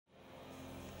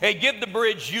Hey, give the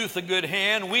Bridge Youth a good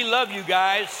hand. We love you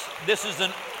guys. This is an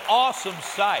awesome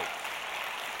sight.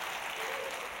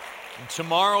 And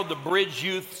tomorrow, the Bridge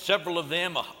Youth, several of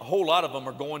them, a whole lot of them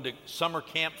are going to summer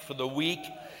camp for the week.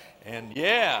 And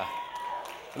yeah,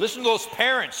 listen to those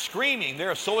parents screaming.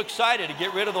 They're so excited to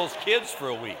get rid of those kids for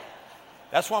a week.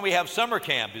 That's why we have summer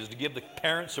camp, is to give the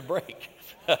parents a break.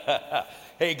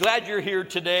 Hey, glad you're here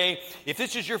today. If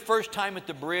this is your first time at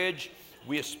the Bridge,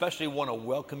 we especially want to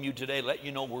welcome you today, let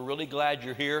you know we're really glad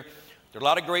you're here. There are a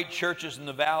lot of great churches in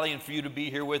the valley, and for you to be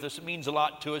here with us, it means a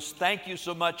lot to us. Thank you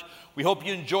so much. We hope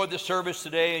you enjoyed the service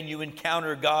today and you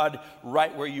encounter God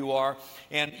right where you are.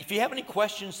 And if you have any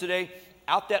questions today,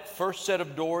 out that first set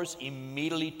of doors,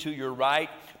 immediately to your right,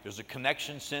 there's a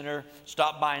connection center.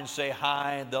 Stop by and say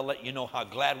hi. They'll let you know how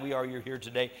glad we are you're here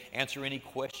today. Answer any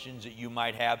questions that you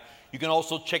might have. You can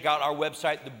also check out our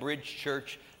website,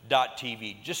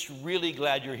 thebridgechurch.tv. Just really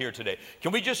glad you're here today.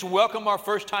 Can we just welcome our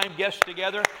first-time guests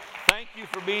together? Thank you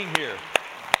for being here.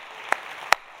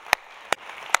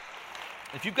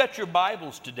 If you've got your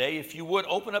Bibles today, if you would,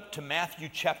 open up to Matthew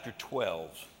chapter 12.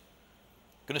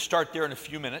 I'm going to start there in a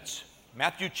few minutes.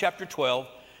 Matthew chapter 12.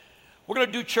 We're going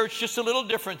to do church just a little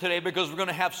different today because we're going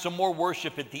to have some more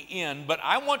worship at the end. But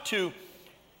I want to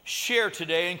share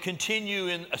today and continue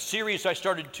in a series I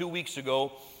started 2 weeks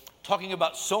ago, talking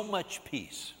about so much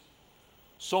peace.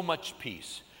 So much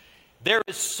peace. There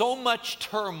is so much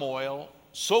turmoil,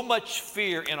 so much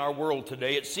fear in our world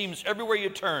today. It seems everywhere you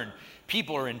turn,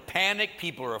 people are in panic,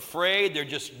 people are afraid, they're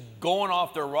just going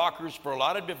off their rockers for a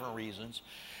lot of different reasons.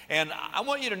 And I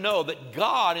want you to know that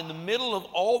God, in the middle of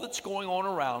all that's going on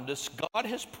around us, God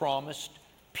has promised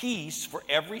peace for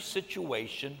every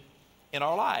situation in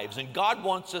our lives. And God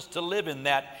wants us to live in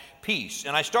that peace.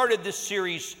 And I started this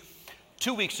series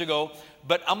 2 weeks ago,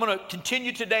 but I'm going to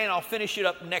continue today and I'll finish it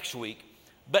up next week.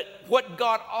 But what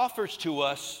God offers to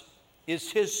us is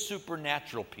His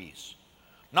supernatural peace.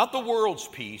 Not the world's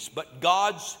peace, but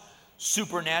God's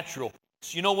supernatural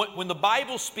peace. You know, when the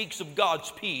Bible speaks of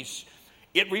God's peace,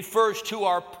 it refers to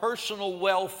our personal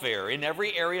welfare in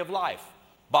every area of life,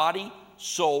 body,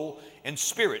 soul, and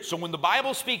spirit. So when the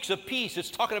Bible speaks of peace,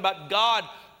 it's talking about God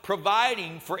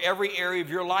providing for every area of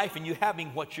your life and you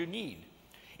having what you need.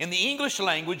 In the English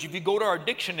language, if you go to our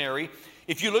dictionary,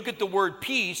 if you look at the word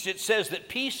peace, it says that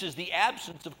peace is the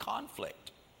absence of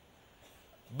conflict.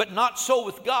 But not so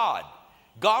with God.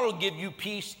 God will give you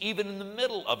peace even in the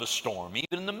middle of a storm,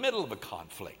 even in the middle of a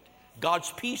conflict.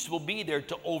 God's peace will be there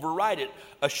to override it,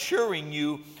 assuring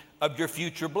you of your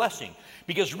future blessing.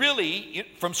 Because really,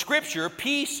 from Scripture,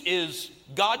 peace is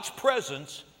God's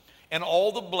presence and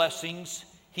all the blessings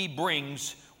He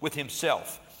brings with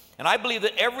Himself. And I believe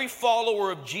that every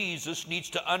follower of Jesus needs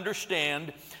to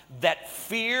understand that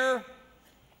fear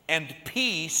and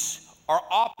peace are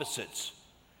opposites.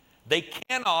 They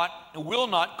cannot and will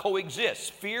not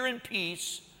coexist. Fear and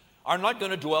peace are not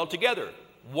going to dwell together.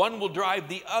 One will drive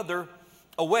the other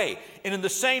away. And in the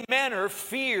same manner,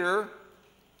 fear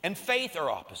and faith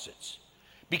are opposites.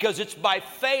 Because it's by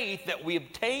faith that we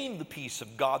obtain the peace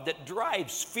of God that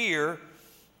drives fear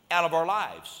out of our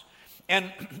lives.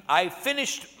 And I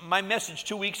finished my message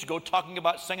 2 weeks ago talking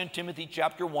about 2 Timothy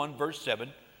chapter 1, verse 7.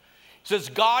 It says,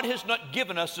 God has not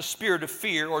given us a spirit of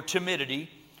fear or timidity,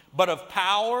 but of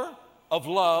power, of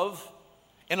love,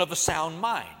 and of a sound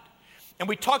mind. And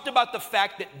we talked about the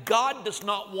fact that God does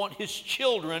not want His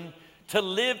children to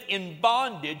live in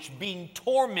bondage, being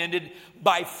tormented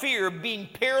by fear, being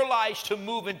paralyzed to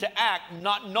move and to act,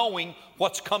 not knowing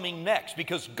what's coming next.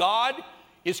 Because God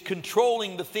is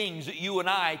controlling the things that you and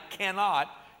I cannot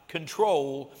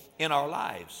control in our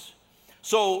lives.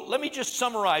 So let me just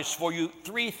summarize for you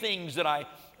 3 things that I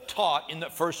taught in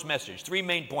that first message. 3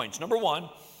 main points. Number 1,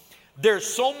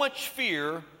 there's so much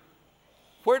fear.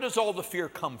 Where does all the fear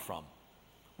come from?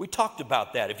 We talked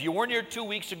about that. If you weren't here 2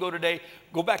 weeks ago today,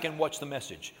 go back and watch the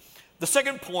message. The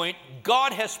second point,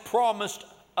 God has promised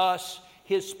us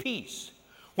His peace.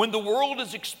 When the world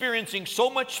is experiencing so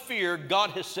much fear, God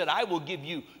has said, I will give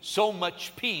you so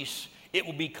much peace, it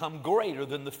will become greater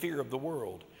than the fear of the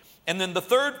world. And then the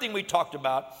third thing we talked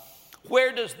about,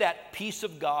 where does that peace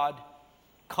of God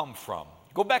come from?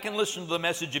 Go back and listen to the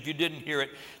message if you didn't hear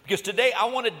it, because today I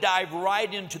want to dive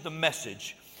right into the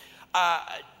message.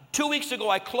 2 weeks ago,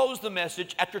 I closed the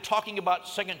message after talking about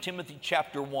 2 Timothy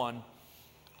chapter 1.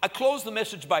 I closed the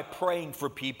message by praying for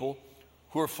people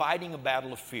who are fighting a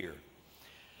battle of fear.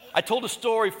 I told a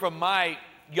story from my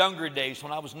younger days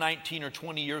when I was 19 or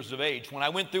 20 years of age, when I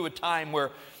went through a time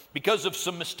where, because of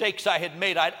some mistakes I had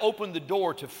made, I'd opened the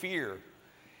door to fear.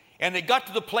 And it got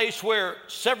to the place where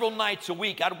several nights a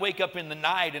week, I'd wake up in the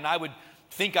night and I would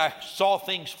think I saw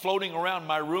things floating around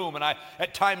my room, and I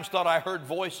at times thought I heard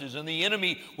voices, and the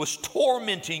enemy was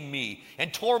tormenting me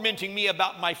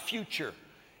about my future.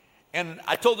 And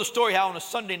I told the story how on a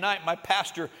Sunday night my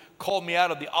pastor called me out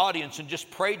of the audience and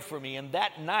just prayed for me, and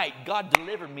that night God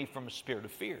delivered me from a spirit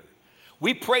of fear.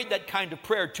 We prayed that kind of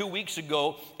prayer 2 weeks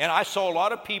ago, and I saw a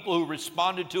lot of people who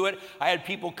responded to it. I had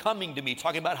people coming to me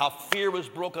talking about how fear was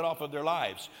broken off of their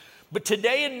lives. But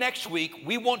today and next week,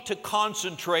 we want to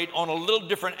concentrate on a little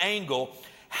different angle.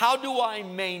 How do I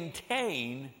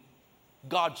maintain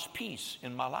God's peace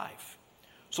in my life?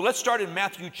 So let's start in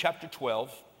Matthew chapter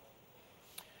 12.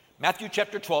 Matthew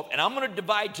chapter 12, and I'm going to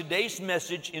divide today's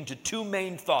message into two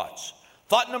main thoughts.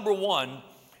 Thought number one,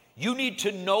 you need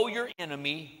to know your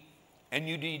enemy and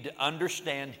you need to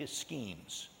understand his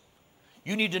schemes.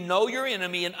 You need to know your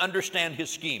enemy and understand his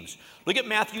schemes. Look at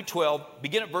Matthew 12,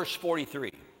 begin at verse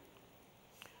 43.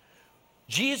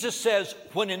 Jesus says,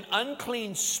 when an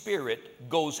unclean spirit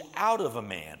goes out of a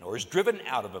man or is driven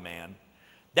out of a man,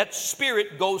 that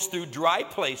spirit goes through dry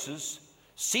places,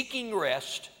 seeking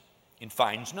rest, and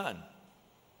finds none.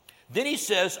 Then he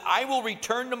says, I will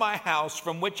return to my house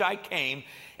from which I came,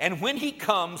 and when he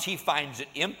comes, he finds it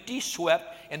empty, swept,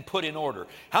 and put in order.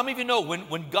 How many of you know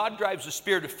when God drives the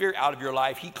spirit of fear out of your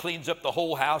life, he cleans up the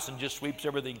whole house and just sweeps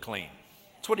everything clean?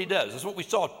 That's what he does. That's what we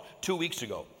saw 2 weeks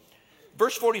ago.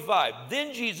 Verse 45,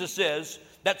 then Jesus says,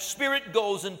 that spirit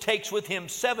goes and takes with him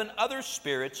 7 other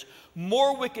spirits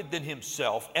more wicked than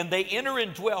himself, and they enter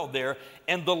and dwell there,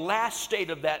 and the last state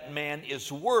of that man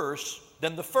is worse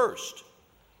than the first.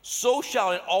 So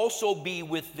shall it also be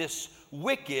with this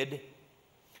wicked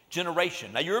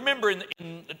generation. Now you remember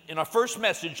in our first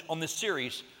message on this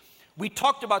series, we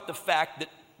talked about the fact that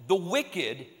the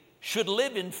wicked should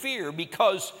live in fear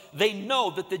because they know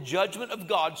that the judgment of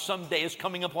God someday is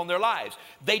coming upon their lives.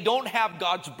 They don't have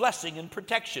God's blessing and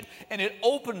protection, and it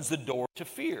opens the door to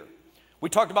fear. We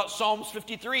talked about Psalms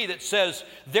 53 that says,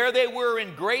 there they were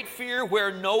in great fear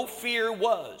where no fear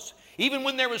was. Even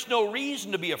when there was no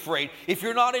reason to be afraid, if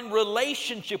you're not in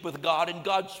relationship with God and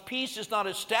God's peace is not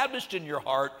established in your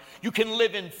heart, you can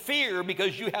live in fear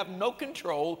because you have no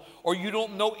control or you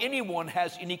don't know anyone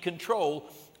has any control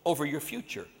over your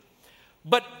future.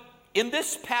 But in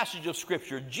this passage of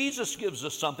Scripture, Jesus gives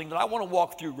us something that I want to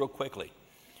walk through real quickly.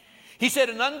 He said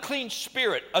an unclean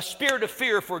spirit, a spirit of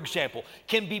fear, for example,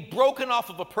 can be broken off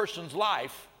of a person's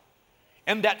life,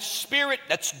 and that spirit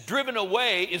that's driven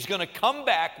away is going to come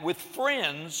back with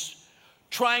friends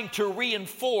trying to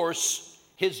reinforce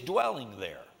his dwelling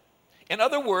there. In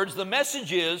other words, the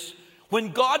message is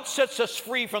when God sets us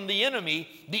free from the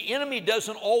enemy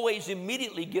doesn't always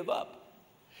immediately give up.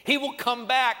 He will come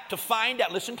back to find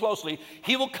out, listen closely,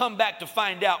 he will come back to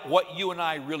find out what you and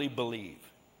I really believe.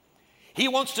 He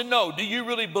wants to know, do you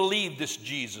really believe this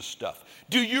Jesus stuff?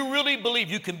 Do you really believe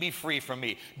you can be free from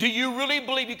me? Do you really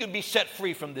believe you can be set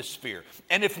free from this fear?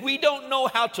 And if we don't know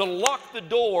how to lock the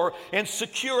door and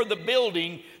secure the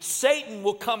building, Satan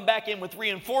will come back in with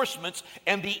reinforcements,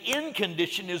 and the end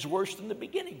condition is worse than the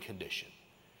beginning condition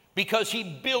because he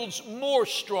builds more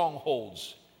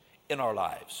strongholds in our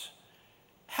lives.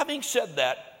 Having said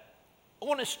that, I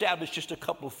want to establish just a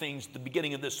couple of things at the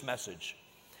beginning of this message.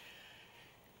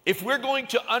 If we're going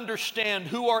to understand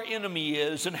who our enemy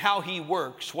is and how he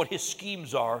works, what his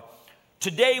schemes are,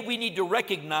 today we need to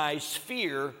recognize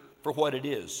fear for what it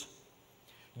is.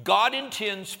 God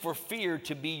intends for fear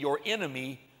to be your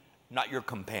enemy, not your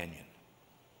companion.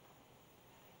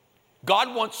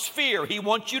 God wants fear. He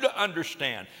wants you to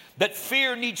understand that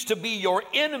fear needs to be your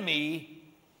enemy,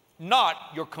 not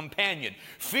your companion.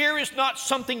 Fear is not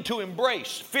something to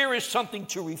embrace. Fear is something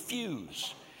to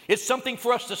refuse. It's something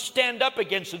for us to stand up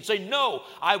against and say, no,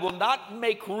 I will not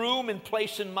make room and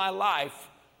place in my life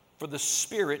for the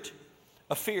spirit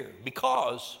of fear.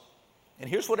 Because, and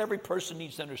here's what every person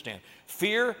needs to understand,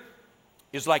 fear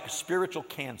is like a spiritual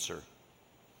cancer.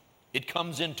 It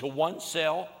comes into one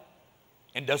cell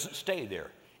and doesn't stay there.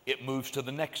 It moves to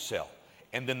the next cell,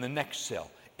 and then the next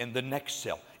cell, and the next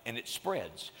cell, and it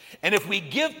spreads. And if we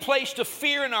give place to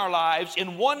fear in our lives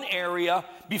in one area,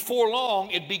 before long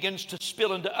it begins to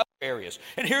spill into other areas.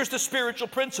 And here's the spiritual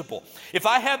principle. If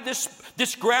I have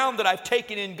this ground that I've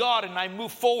taken in God and I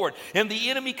move forward and the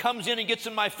enemy comes in and gets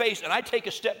in my face and I take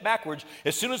a step backwards,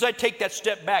 as soon as I take that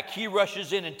step back, he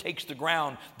rushes in and takes the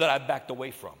ground that I've backed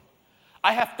away from.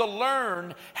 I have to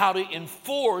learn how to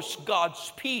enforce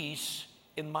God's peace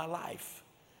in my life.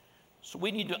 So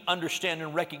we need to understand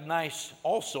and recognize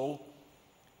also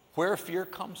where fear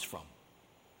comes from.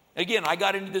 Again, I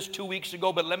got into this 2 weeks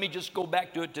ago, but let me just go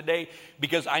back to it today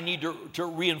because I need to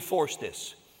reinforce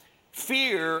this.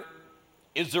 Fear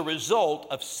is the result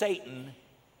of Satan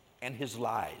and his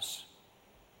lies.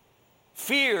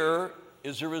 Fear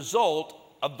is a result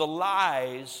of the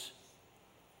lies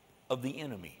of the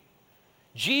enemy.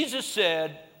 Jesus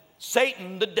said,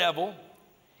 Satan, the devil,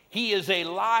 he is a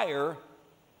liar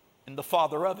and the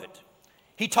father of it.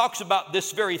 He talks about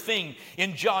this very thing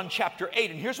in John chapter 8.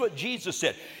 And here's what Jesus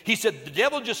said. He said, the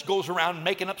devil just goes around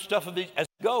making up stuff as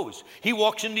it goes. He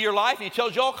walks into your life and he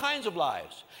tells you all kinds of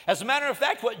lies. As a matter of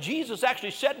fact, what Jesus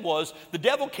actually said was, the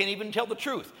devil can't even tell the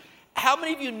truth. How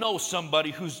many of you know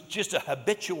somebody who's just a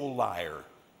habitual liar?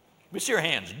 Let me see your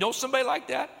hands. Know somebody like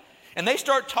that? And they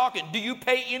start talking. Do you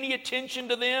pay any attention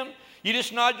to them? You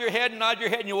just nod your head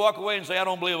and you walk away and say, I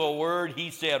don't believe a word he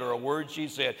said or a word she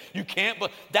said. You can't,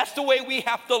 but that's the way we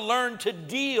have to learn to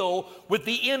deal with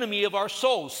the enemy of our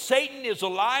souls. Satan is a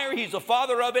liar. He's the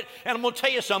father of it. And I'm going to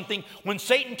tell you something. When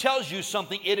Satan tells you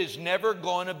something, it is never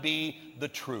going to be the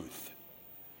truth.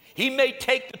 He may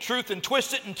take the truth and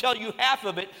twist it and tell you half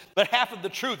of it, but half of the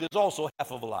truth is also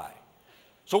half of a lie.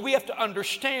 So we have to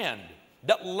understand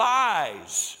that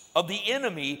lies of the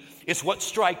enemy is what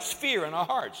strikes fear in our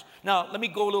hearts. Now, let me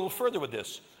go a little further with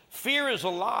this. Fear is a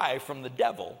lie from the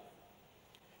devil.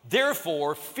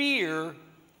 Therefore, fear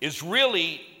is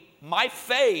really my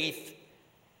faith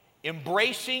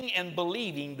embracing and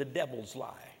believing the devil's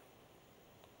lie.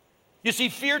 You see,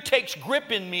 fear takes grip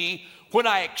in me when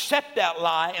I accept that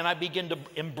lie and I begin to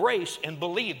embrace and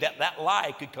believe that that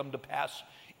lie could come to pass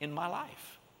in my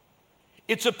life.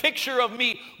 It's a picture of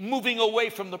me moving away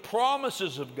from the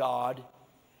promises of God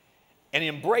and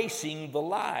embracing the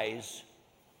lies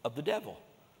of the devil.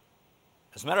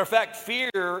 As a matter of fact,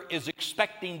 fear is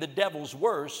expecting the devil's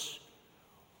worst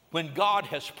when God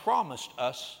has promised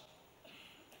us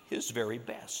his very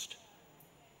best.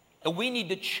 And we need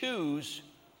to choose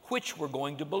which we're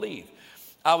going to believe.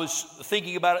 I was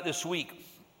thinking about it this week.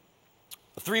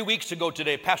 3 weeks ago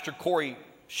today, Pastor Corey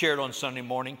shared on Sunday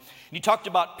morning. And he talked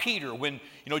about Peter when,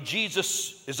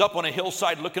 Jesus is up on a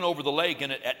hillside looking over the lake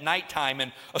and at nighttime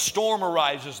and a storm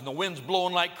arises and the wind's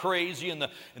blowing like crazy and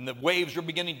the waves are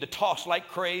beginning to toss like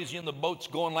crazy and the boat's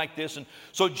going like this. And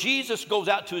so Jesus goes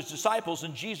out to his disciples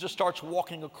and Jesus starts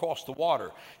walking across the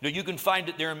water. You can find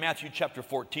it there in Matthew chapter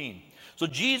 14. So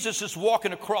Jesus is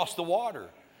walking across the water.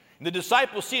 And the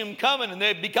disciples see him coming and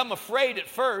they become afraid at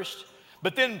first.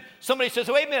 But then somebody says,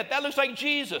 wait a minute, that looks like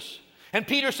Jesus. And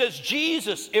Peter says,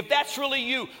 Jesus, if that's really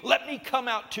you, let me come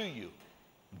out to you.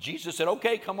 Jesus said,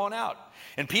 okay, come on out.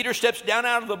 And Peter steps down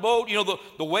out of the boat.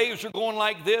 The waves are going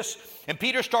like this. And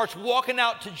Peter starts walking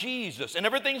out to Jesus. And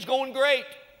everything's going great.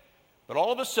 But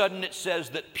all of a sudden it says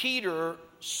that Peter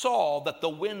saw that the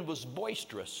wind was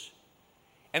boisterous.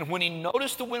 And when he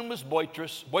noticed the wind was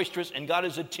boisterous and got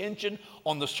his attention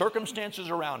on the circumstances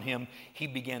around him, he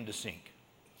began to sink.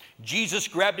 Jesus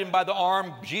grabbed him by the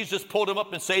arm. Jesus pulled him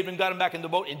up and saved him, got him back in the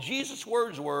boat. And Jesus'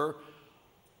 words were,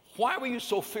 why were you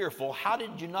so fearful? How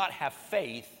did you not have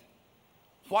faith?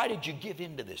 Why did you give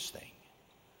in to this thing?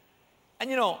 And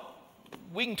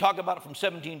we can talk about it from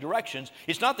 17 directions.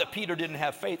 It's not that Peter didn't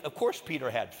have faith. Of course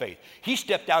Peter had faith. He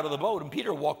stepped out of the boat and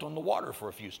Peter walked on the water for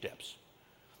a few steps.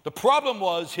 The problem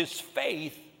was his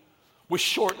faith was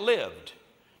short-lived.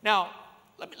 Now,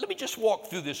 let me just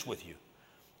walk through this with you.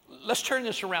 Let's turn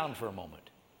this around for a moment.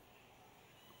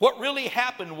 What really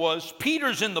happened was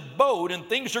Peter's in the boat and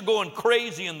things are going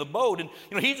crazy in the boat. And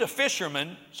he's a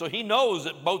fisherman, so he knows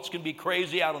that boats can be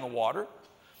crazy out on the water.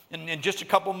 And just a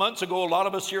couple months ago, a lot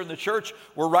of us here in the church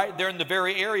were right there in the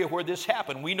very area where this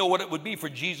happened. We know what it would be for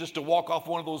Jesus to walk off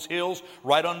one of those hills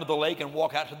right onto the lake and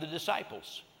walk out to the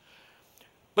disciples.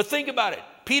 But think about it.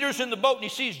 Peter's in the boat and he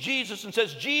sees Jesus and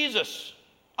says, Jesus,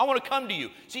 I want to come to you.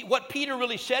 See, what Peter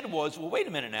really said was, well, wait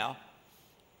a minute now.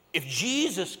 If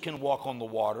Jesus can walk on the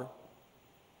water,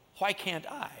 why can't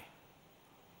I?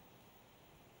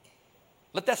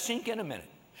 Let that sink in a minute.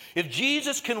 If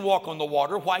Jesus can walk on the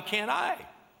water, why can't I?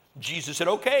 Jesus said,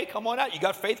 okay, come on out. You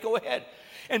got faith, go ahead.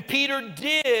 And Peter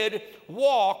did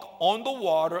walk on the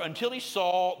water until he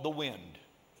saw the wind.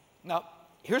 Now,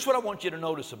 here's what I want you to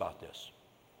notice about this.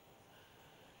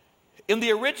 In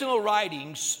the original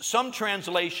writings, some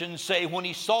translations say when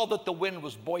he saw that the wind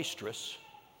was boisterous.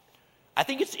 I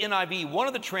think it's NIV. One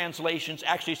of the translations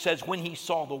actually says when he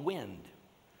saw the wind.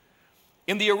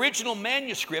 In the original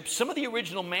manuscripts, some of the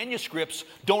original manuscripts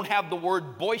don't have the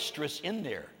word boisterous in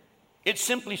there. It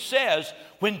simply says,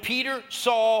 when Peter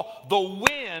saw the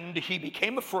wind, he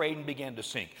became afraid and began to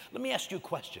sink. Let me ask you a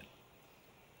question.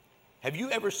 Have you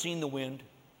ever seen the wind?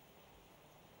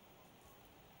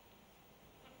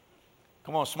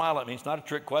 Come on, smile at me. It's not a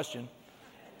trick question.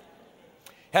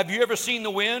 Have you ever seen the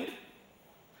wind?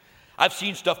 I've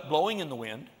seen stuff blowing in the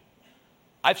wind.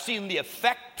 I've seen the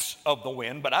effects of the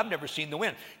wind, but I've never seen the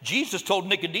wind. Jesus told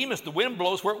Nicodemus the wind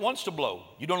blows where it wants to blow.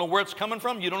 You don't know where it's coming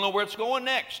from. You don't know where it's going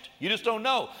next. You just don't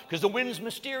know because the wind's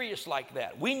mysterious like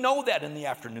that. We know that in the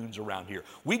afternoons around here.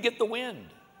 We get the wind.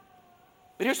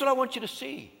 But here's what I want you to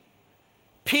see.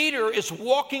 Peter is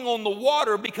walking on the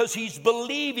water because he's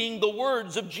believing the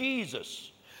words of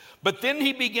Jesus. But then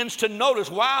he begins to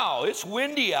notice, wow, it's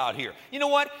windy out here. You know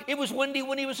what? It was windy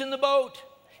when he was in the boat.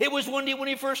 It was windy when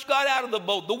he first got out of the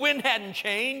boat. The wind hadn't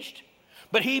changed.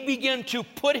 But he began to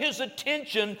put his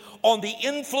attention on the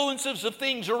influences of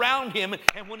things around him.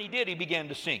 And when he did, he began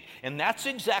to sink. And that's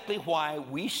exactly why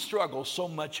we struggle so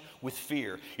much with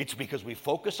fear. It's because we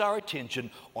focus our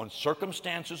attention on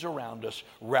circumstances around us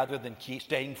rather than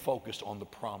staying focused on the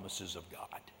promises of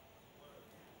God.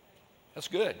 That's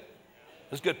good.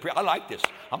 That's good. I like this.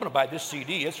 I'm going to buy this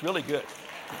CD. It's really good.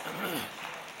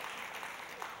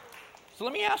 So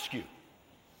let me ask you,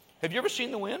 have you ever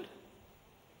seen the wind?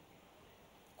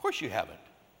 Of course you haven't.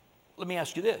 Let me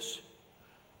ask you this.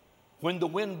 When the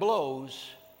wind blows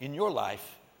in your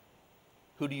life,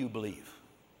 who do you believe?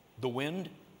 The wind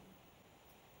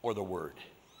or the word?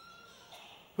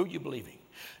 Who are you believing?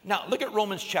 Now, look at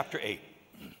Romans chapter 8.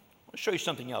 I want to show you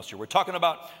something else here. We're talking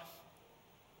about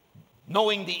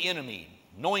knowing the enemy,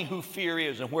 knowing who fear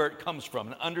is and where it comes from,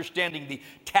 and understanding the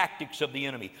tactics of the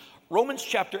enemy. Romans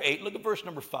chapter 8, look at verse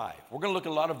number 5. We're going to look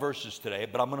at a lot of verses today,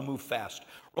 but I'm going to move fast.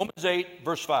 Romans 8,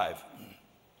 verse 5.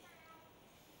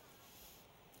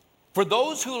 For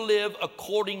those who live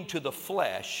according to the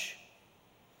flesh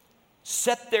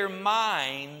set their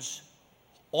minds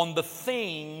on the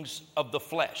things of the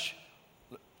flesh.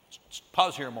 Let's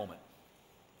pause here a moment.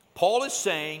 Paul is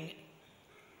saying,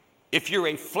 if you're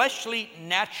a fleshly,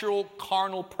 natural,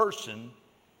 carnal person,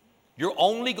 you're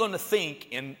only going to think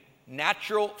in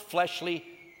natural, fleshly,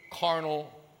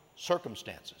 carnal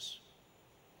circumstances.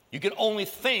 You can only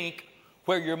think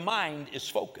where your mind is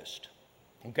focused.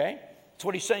 Okay? That's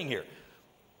what he's saying here.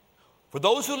 For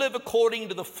those who live according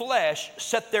to the flesh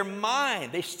set their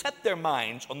minds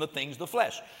on the things of the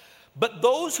flesh. But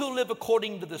those who live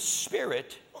according to the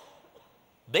Spirit,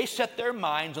 they set their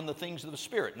minds on the things of the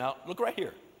Spirit. Now, look right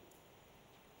here.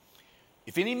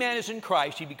 If any man is in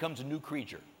Christ, he becomes a new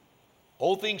creature.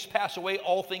 Old things pass away,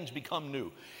 all things become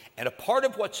new. And a part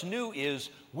of what's new is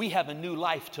we have a new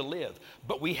life to live.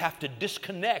 But we have to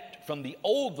disconnect from the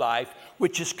old life,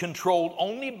 which is controlled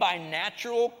only by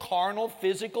natural, carnal,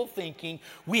 physical thinking.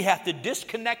 We have to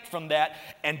disconnect from that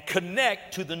and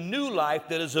connect to the new life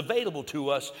that is available to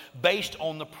us based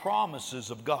on the promises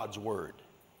of God's Word.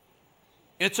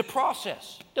 It's a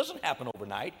process. It doesn't happen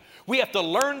overnight. We have to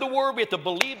learn the Word. We have to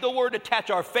believe the Word,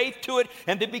 attach our faith to it,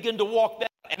 and then begin to walk that.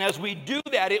 And as we do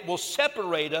that, it will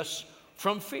separate us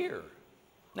from fear.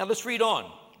 Now let's read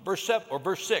on. Verse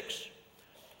 6.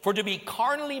 For to be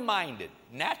carnally minded,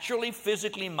 naturally,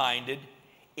 physically minded,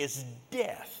 is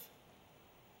death.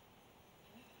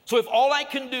 So if all I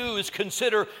can do is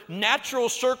consider natural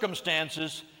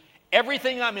circumstances,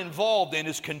 everything I'm involved in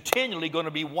is continually going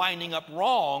to be winding up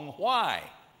wrong. Why?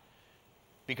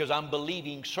 Because I'm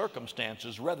believing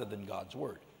circumstances rather than God's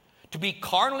Word. To be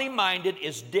carnally minded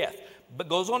is death. But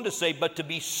goes on to say, but to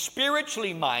be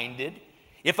spiritually minded,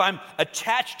 if I'm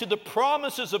attached to the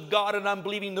promises of God and I'm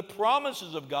believing the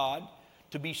promises of God,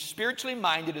 to be spiritually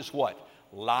minded is what?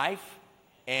 Life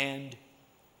and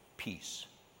peace.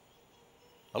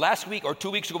 Last week or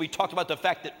 2 weeks ago, we talked about the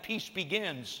fact that peace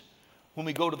begins when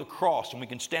we go to the cross and we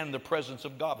can stand in the presence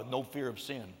of God with no fear of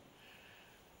sin.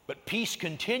 But peace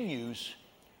continues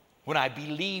when I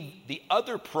believe the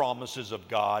other promises of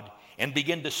God and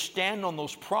begin to stand on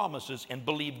those promises and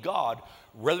believe God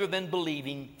rather than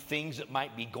believing things that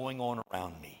might be going on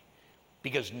around me.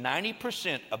 Because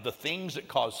 90% of the things that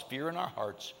cause fear in our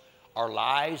hearts are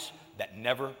lies that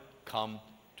never come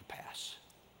to pass.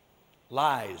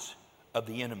 Lies of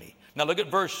the enemy. Now look at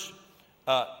verse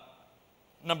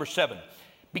number 7.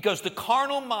 Because the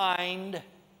carnal mind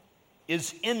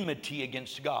is enmity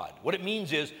against God. What it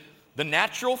means is the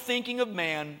natural thinking of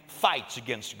man fights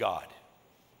against God.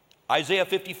 Isaiah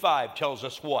 55 tells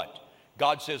us what?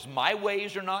 God says, my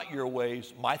ways are not your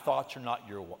ways, my thoughts are not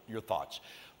your thoughts.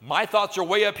 My thoughts are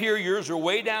way up here, yours are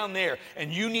way down there,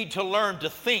 and you need to learn to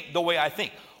think the way I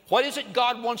think. What is it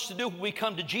God wants to do when we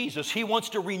come to Jesus? He wants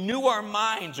to renew our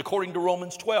minds according to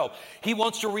Romans 12. He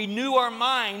wants to renew our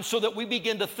minds so that we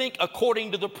begin to think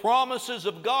according to the promises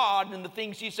of God and the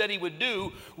things He said He would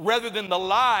do rather than the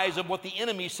lies of what the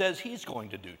enemy says He's going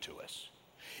to do to us.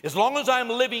 As long as I'm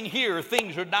living here,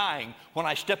 things are dying. When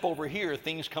I step over here,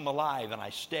 things come alive and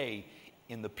I stay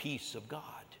in the peace of God.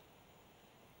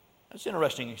 That's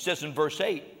interesting. He says in verse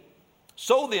 8,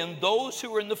 So then, those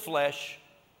who are in the flesh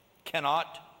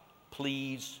cannot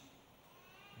please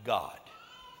God.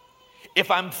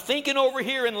 If I'm thinking over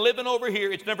here and living over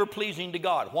here, it's never pleasing to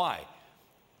God. Why?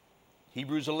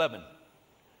 Hebrews 11.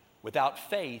 Without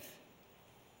faith,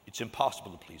 it's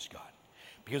impossible to please God.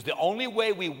 Because the only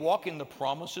way we walk in the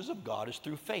promises of God is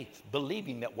through faith,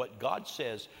 believing that what God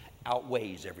says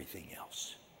outweighs everything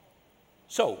else.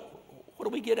 So, what do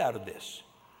we get out of this?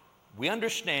 We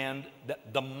understand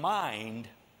that the mind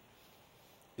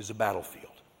is a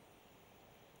battlefield.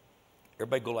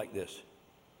 Everybody go like this.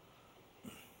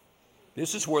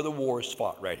 This is where the war is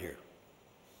fought, right here.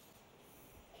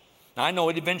 Now, I know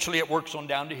eventually it works on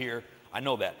down to here. I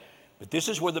know that. But this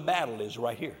is where the battle is,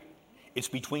 right here. It's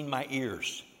between my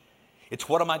ears. It's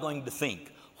what am I going to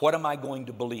think? What am I going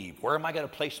to believe? Where am I going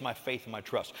to place my faith and my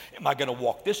trust? Am I going to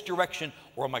walk this direction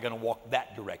or am I going to walk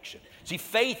that direction? See,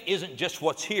 faith isn't just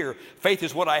what's here. Faith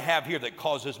is what I have here that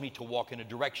causes me to walk in a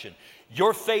direction.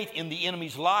 Your faith in the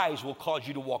enemy's lies will cause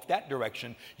you to walk that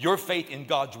direction. Your faith in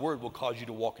God's word will cause you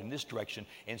to walk in this direction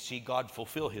and see God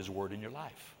fulfill his word in your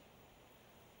life.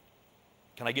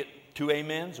 Can I get 2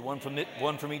 amens? One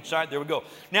from each side? There we go.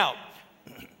 Now,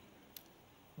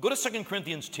 go to 2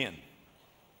 Corinthians 10.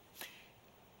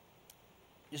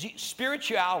 You see,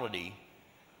 spirituality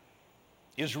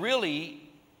is really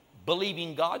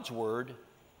believing God's word,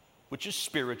 which is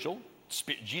spiritual.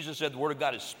 Jesus said the word of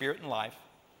God is spirit and life.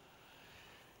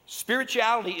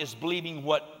 Spirituality is believing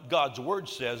what God's word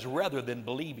says rather than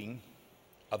believing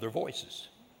other voices.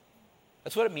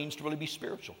 That's what it means to really be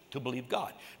spiritual, to believe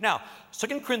God. Now,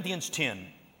 2 Corinthians 10,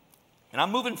 and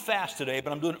I'm moving fast today,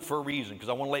 but I'm doing it for a reason because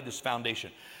I want to lay this foundation.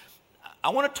 I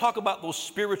want to talk about those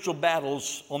spiritual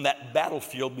battles on that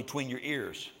battlefield between your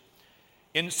ears.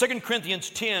 In 2 Corinthians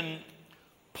 10,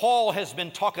 Paul has been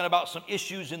talking about some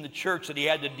issues in the church that he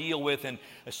had to deal with and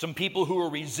some people who were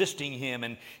resisting him.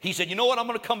 And he said, you know what, I'm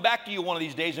going to come back to you one of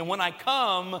these days. And when I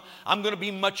come, I'm going to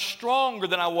be much stronger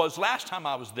than I was last time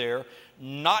I was there,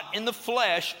 not in the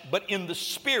flesh, but in the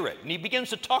spirit. And he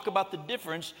begins to talk about the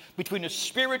difference between a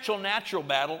spiritual natural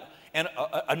battle and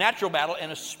a natural battle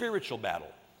and a spiritual battle.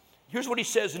 Here's what he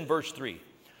says in verse 3.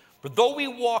 For though we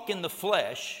walk in the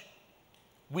flesh,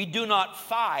 we do not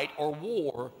fight or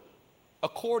war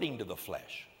according to the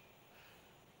flesh.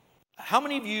 How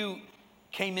many of you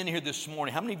came in here this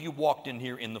morning? How many of you walked in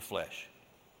here in the flesh?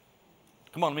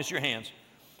 Come on, miss your hands.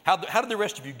 How did the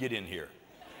rest of you get in here?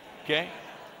 Okay?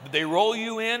 Did they roll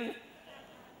you in?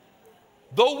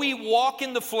 Though we walk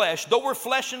in the flesh, though we're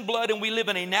flesh and blood and we live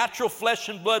in a natural flesh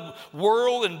and blood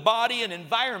world and body and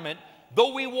environment,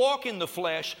 though we walk in the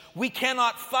flesh, we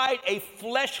cannot fight a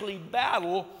fleshly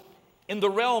battle in the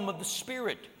realm of the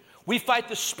spirit. We fight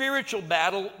the spiritual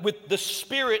battle with the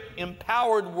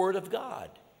spirit-empowered word of God.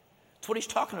 That's what he's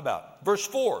talking about. Verse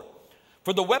 4,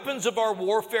 for the weapons of our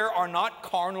warfare are not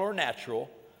carnal or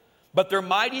natural, but they're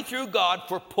mighty through God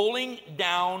for pulling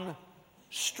down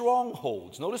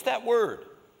strongholds. Notice that word.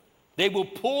 They will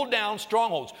pull down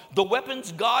strongholds. The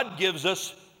weapons God gives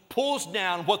us pulls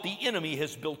down what the enemy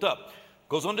has built up.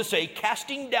 Goes on to say,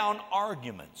 casting down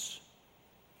arguments,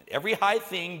 every high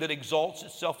thing that exalts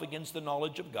itself against the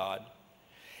knowledge of God,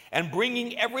 and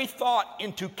bringing every thought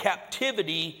into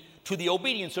captivity to the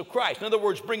obedience of Christ. In other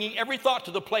words, bringing every thought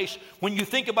to the place when you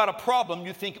think about a problem,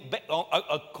 you think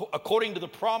according to the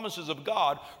promises of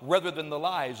God rather than the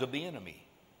lies of the enemy.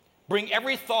 Bring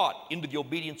every thought into the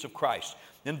obedience of Christ.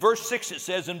 In verse 6 it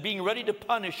says, and being ready to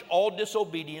punish all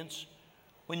disobedience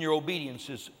when your obedience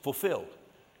is fulfilled.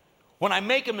 When I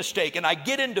make a mistake and I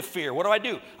get into fear, what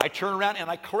do? I turn around and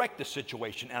I correct the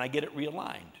situation and I get it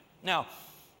realigned. Now,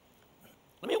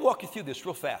 let me walk you through this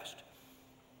real fast.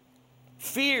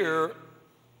 Fear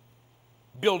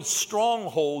builds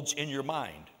strongholds in your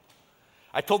mind.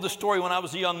 I told this story when I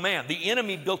was a young man. The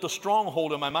enemy built a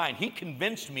stronghold in my mind. He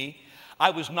convinced me I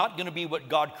was not going to be what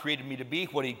God created me to be,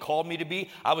 what he called me to be.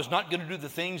 I was not going to do the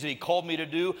things that he called me to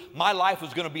do. My life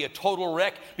was going to be a total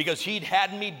wreck because he'd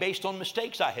had me based on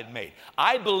mistakes I had made.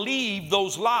 I believed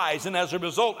those lies, and as a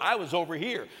result, I was over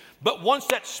here. But once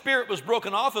that spirit was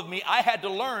broken off of me, I had to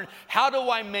learn, how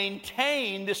do I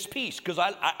maintain this peace? Because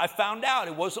I found out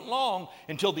it wasn't long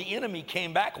until the enemy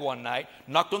came back one night,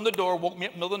 knocked on the door, woke me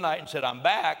up in the middle of the night and said, I'm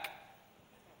back.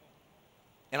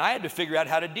 And I had to figure out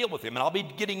how to deal with him. And I'll be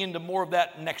getting into more of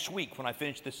that next week when I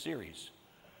finish this series.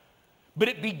 But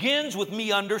it begins with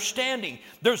me understanding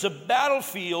there's a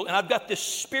battlefield, and I've got this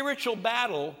spiritual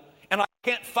battle, and I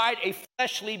can't fight a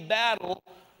fleshly battle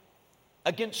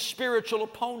against spiritual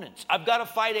opponents. I've got to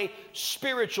fight a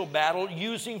spiritual battle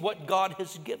using what God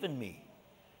has given me.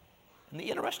 And the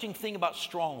interesting thing about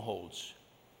strongholds,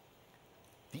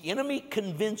 The enemy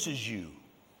convinces you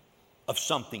of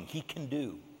something he can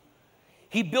do.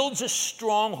 He builds a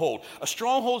stronghold. A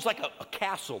stronghold is like a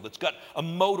castle that's got a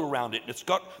moat around it, and it's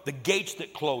got the gates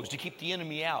that close to keep the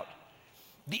enemy out.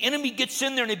 The enemy gets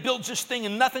in there and he builds this thing,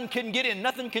 and nothing can get in.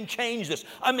 Nothing can change this.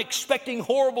 I'm expecting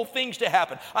horrible things to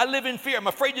happen. I live in fear. I'm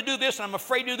afraid to do this and I'm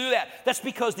afraid to do that. That's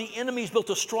because the enemy's built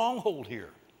a stronghold here.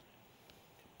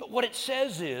 But what it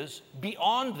says is,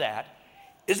 beyond that,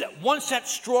 is that once that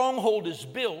stronghold is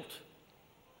built,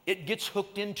 it gets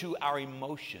hooked into our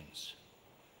emotions.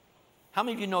 How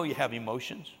many of you know you have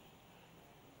emotions?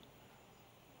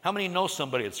 How many know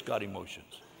somebody that's got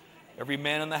emotions? Every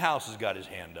man in the house has got his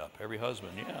hand up. Every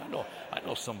husband. Yeah, I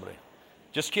know somebody.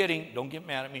 Just kidding. Don't get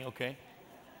mad at me, okay?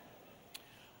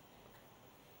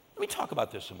 Let me talk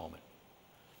about this a moment.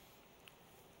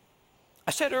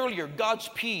 I said earlier, God's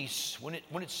peace, when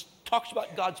it talks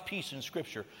about God's peace in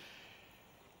Scripture,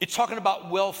 it's talking about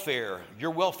welfare,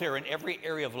 your welfare in every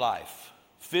area of life,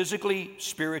 physically,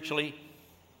 spiritually,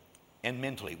 and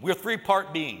mentally. We're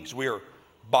three-part beings. We're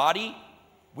body,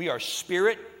 we are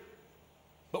spirit,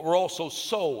 but we're also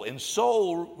soul. And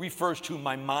soul refers to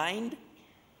my mind,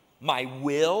 my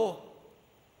will,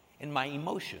 and my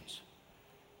emotions.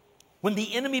 When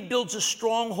the enemy builds a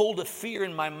stronghold of fear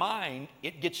in my mind,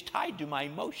 it gets tied to my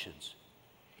emotions.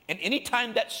 And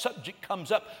anytime that subject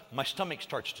comes up, my stomach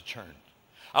starts to churn.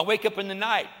 I wake up in the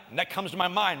night, and that comes to my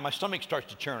mind. My stomach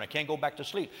starts to churn. I can't go back to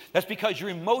sleep. That's because your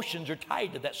emotions are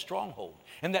tied to that stronghold.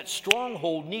 And that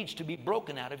stronghold needs to be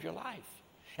broken out of your life.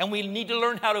 And we need to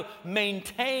learn how to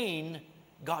maintain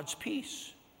God's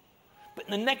peace. But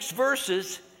in the next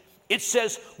verses, it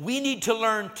says we need to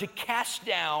learn to cast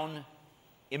down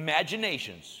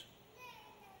imaginations.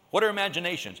 What are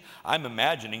imaginations? I'm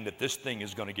imagining that this thing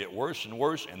is going to get worse and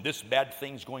worse, and this bad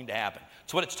thing's going to happen.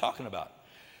 That's what it's talking about.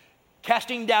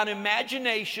 Casting down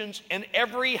imaginations and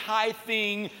every high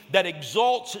thing that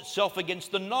exalts itself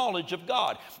against the knowledge of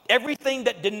God. Everything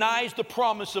that denies the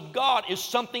promise of God is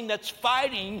something that's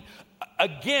fighting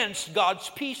against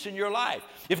God's peace in your life.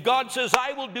 If God says,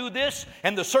 I will do this,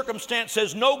 and the circumstance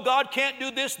says, no, God can't do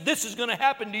this, this is going to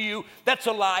happen to you, that's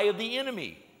a lie of the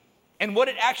enemy. And what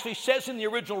it actually says in the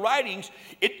original writings,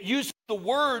 it uses the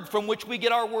word from which we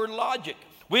get our word logic.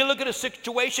 We look at a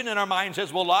situation in our mind and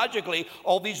says, well, logically,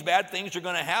 all these bad things are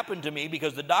going to happen to me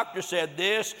because the doctor said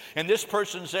this, and this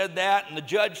person said that, and the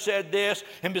judge said this,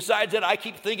 and besides that, I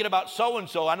keep thinking about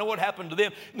so-and-so. I know what happened to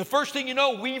them. And the first thing you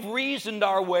know, we've reasoned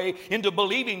our way into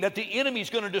believing that the enemy's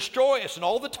going to destroy us. And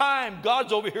all the time,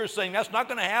 God's over here saying, that's not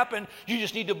going to happen. You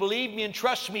just need to believe me and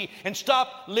trust me and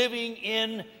stop living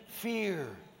in fear.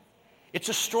 It's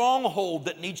a stronghold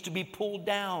that needs to be pulled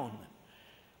down.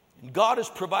 And God has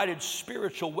provided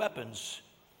spiritual weapons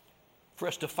for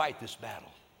us to fight this battle.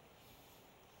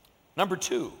 Number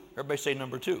two. Everybody say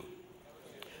number two.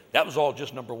 That was all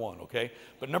just number one, okay?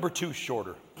 But number two is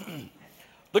shorter.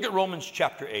 Look at Romans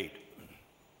chapter 8.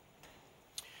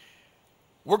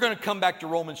 We're going to come back to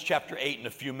Romans chapter 8 in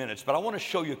a few minutes, but I want to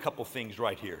show you a couple things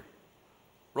right here.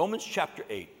 Romans chapter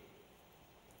 8.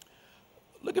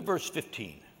 Look at verse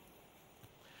 15.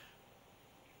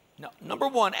 Now, number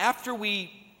one, after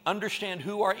we understand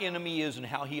who our enemy is and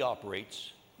how he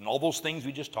operates, and all those things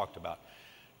we just talked about.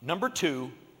 Number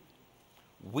two,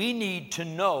 we need to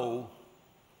know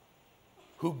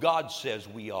who God says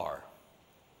we are.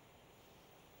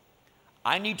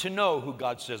 I need to know who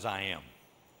God says I am.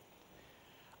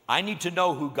 I need to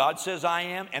know who God says I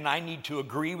am, and I need to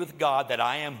agree with God that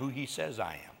I am who he says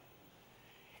I am.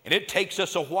 And it takes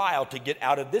us a while to get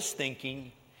out of this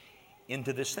thinking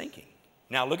into this thinking.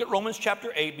 Now look at Romans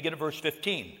chapter 8, begin at verse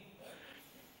 15.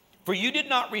 For you did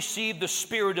not receive the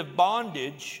spirit of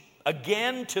bondage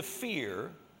again to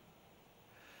fear,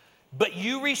 but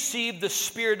you received the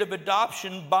spirit of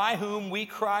adoption by whom we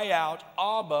cry out,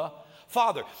 Abba,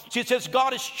 Father. See, it says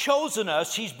God has chosen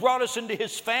us. He's brought us into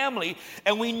his family,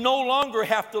 and we no longer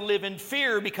have to live in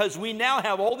fear because we now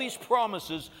have all these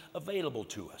promises available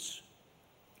to us.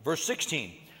 Verse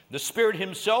 16. The Spirit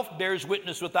himself bears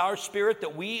witness with our spirit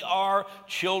that we are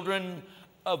children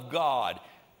of God.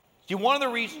 See, one of the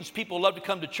reasons people love to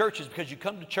come to church is because you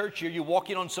come to church here, you walk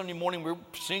in on Sunday morning, we're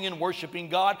singing, worshiping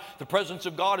God. The presence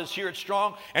of God is here, it's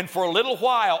strong. And for a little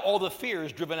while, all the fear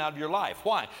is driven out of your life.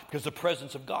 Why? Because the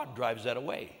presence of God drives that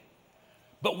away.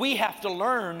 But we have to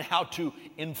learn how to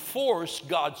enforce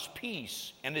God's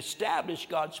peace and establish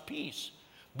God's peace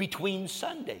between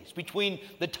Sundays, between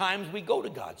the times we go to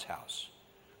God's house.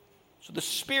 So the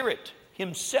Spirit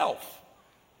himself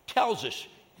tells us,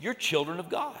 you're children of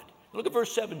God. Look at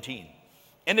verse 17.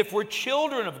 And if we're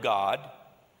children of God,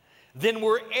 then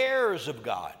we're heirs of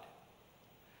God.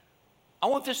 I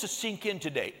want this to sink in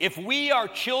today. If we are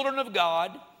children of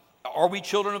God, are we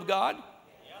children of God?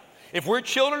 Yeah. If we're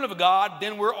children of God,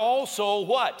 then we're also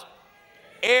what?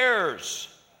 Heirs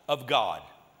of God.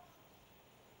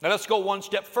 Now let's go one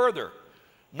step further.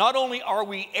 Not only are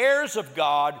we heirs of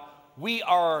God, we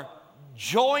are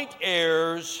joint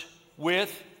heirs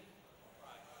with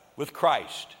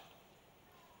Christ.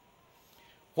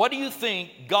 What do you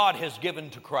think God has given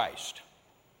to Christ?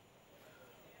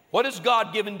 What has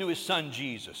God given to his son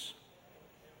Jesus?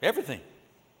 Everything.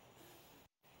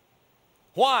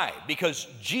 Why? Because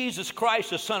Jesus Christ,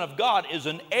 the Son of God, is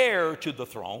an heir to the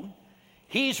throne.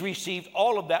 He's received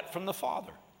all of that from the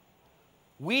Father.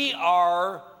 We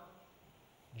are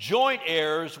joint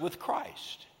heirs with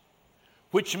Christ,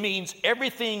 which means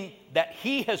everything that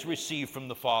he has received from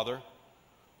the Father,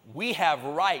 we have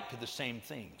right to the same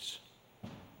things.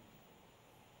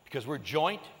 Because we're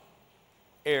joint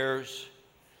heirs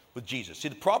with Jesus. See,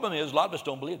 the problem is a lot of us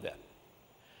don't believe that.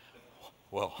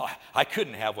 Well, I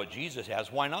couldn't have what Jesus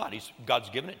has. Why not? God's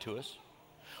given it to us.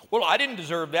 Well, I didn't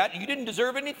deserve that. You didn't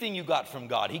deserve anything you got from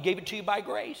God. He gave it to you by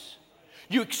grace.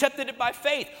 You accepted it by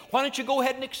faith. Why don't you go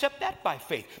ahead and accept that by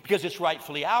faith? Because it's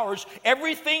rightfully ours.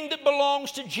 Everything that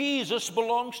belongs to Jesus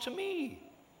belongs to me.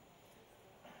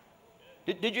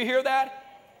 Did you hear that?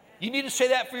 You need to say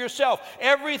that for yourself.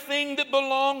 Everything that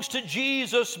belongs to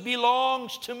Jesus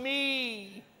belongs to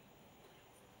me.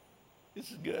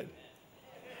 This is good.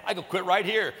 I could quit right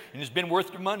here, and it's been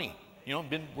worth your money. You know,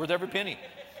 been worth every penny.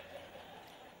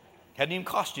 Hadn't even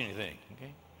cost you anything,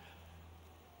 okay?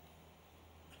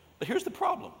 But here's the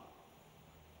problem.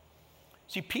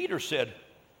 See, Peter said,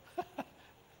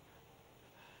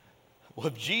 well,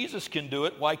 if Jesus can do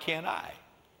it, why can't I?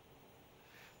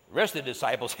 The rest of the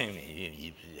disciples,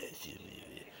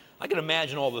 I can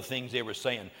imagine all the things they were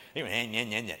saying.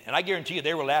 And I guarantee you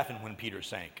they were laughing when Peter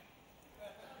sank.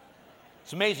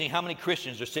 It's amazing how many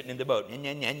Christians are sitting in the boat. And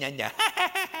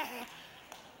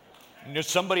there's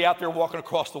somebody out there walking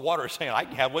across the water saying, I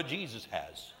can have what Jesus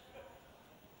has.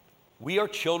 We are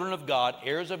children of God,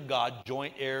 heirs of God,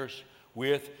 joint heirs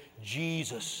with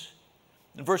Jesus.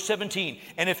 In verse 17,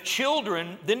 and if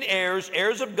children, then heirs,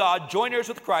 heirs of God, joint heirs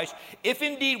with Christ, if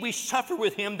indeed we suffer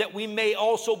with him, that we may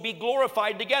also be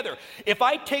glorified together. If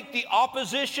I take the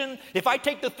opposition, if I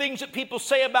take the things that people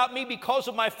say about me because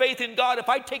of my faith in God, if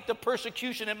I take the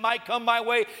persecution that might come my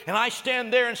way, and I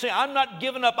stand there and say, I'm not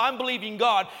giving up, I'm believing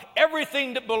God,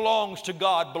 everything that belongs to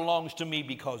God belongs to me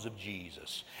because of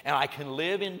Jesus. And I can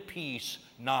live in peace,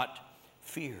 not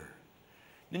fear.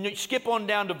 Then you skip on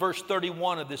down to verse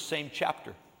 31 of this same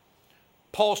chapter.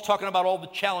 Paul's talking about all the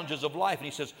challenges of life, and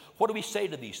he says, what do we say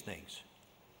to these things?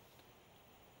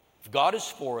 If God is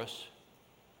for us,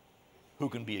 who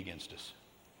can be against us?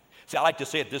 See, I like to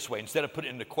say it this way. Instead of putting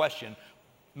it into question,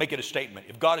 make it a statement.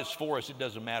 If God is for us, it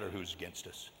doesn't matter who's against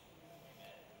us.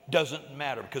 Doesn't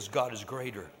matter, because God is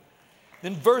greater.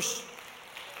 Then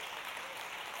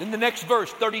the next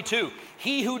verse, 32,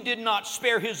 he who did not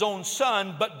spare his own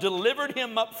son, but delivered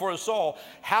him up for us all,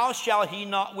 how shall he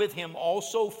not with him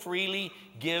also freely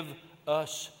give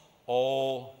us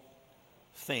all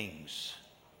things?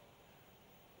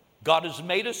 God has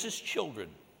made us his children.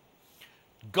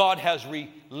 God has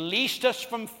released us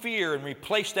from fear and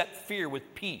replaced that fear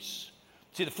with peace.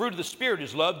 See, the fruit of the Spirit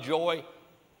is love, joy,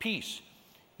 peace.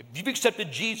 If you've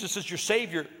accepted Jesus as your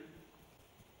Savior,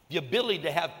 the ability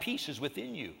to have peace is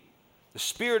within you. The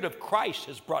Spirit of Christ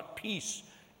has brought peace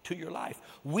to your life.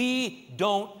 We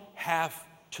don't have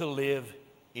to live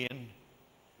in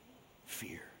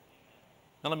fear.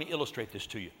 Now let me illustrate this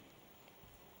to you.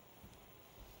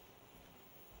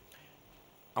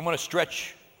 I'm going to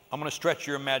stretch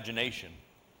your imagination.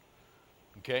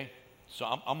 Okay? So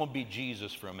I'm going to be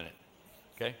Jesus for a minute.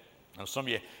 Okay? Now some of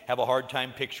you have a hard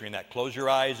time picturing that. Close your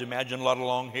eyes, imagine a lot of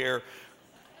long hair,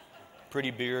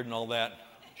 pretty beard and all that,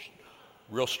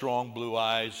 real strong blue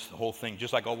eyes, the whole thing,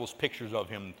 just like all those pictures of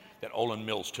him that Olin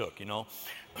Mills took, you know.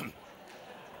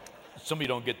 Some of you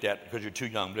don't get that because you're too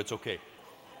young, but it's okay.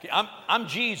 I'm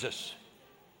Jesus.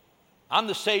 I'm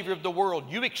the Savior of the world.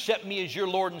 You accept me as your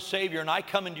Lord and Savior, and I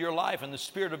come into your life, and the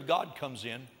Spirit of God comes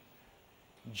in.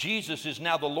 Jesus is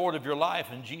now the Lord of your life,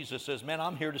 and Jesus says, man,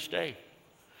 I'm here to stay.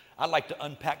 I'd like to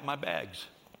unpack my bags.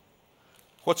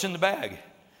 What's in the bag?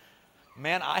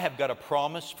 Man, I have got a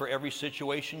promise for every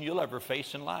situation you'll ever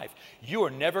face in life. You are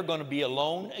never going to be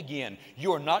alone again.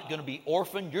 You are not going to be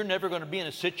orphaned. You're never going to be in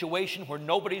a situation where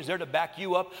nobody's there to back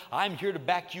you up. I'm here to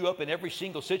back you up in every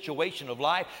single situation of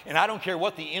life. And I don't care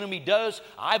what the enemy does.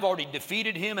 I've already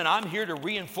defeated him, and I'm here to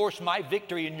reinforce my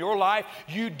victory in your life.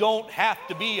 You don't have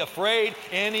to be afraid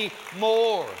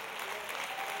anymore.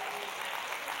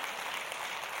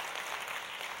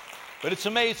 But it's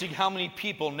amazing how many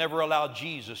people never allow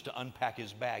Jesus to unpack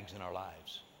his bags in our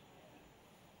lives.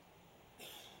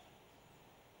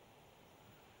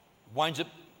 Winds up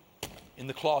in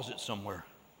the closet somewhere.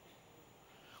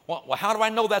 Well, how do I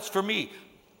know that's for me?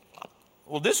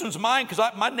 Well, this one's mine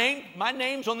because my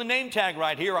name's on the name tag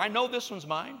right here. I know this one's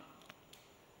mine.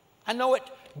 I know it.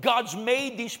 God's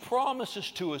made these promises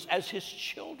to us as his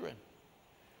children.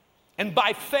 And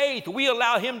by faith, we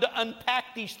allow him to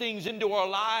unpack these things into our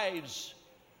lives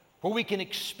where we can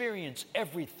experience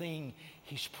everything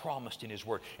he's promised in his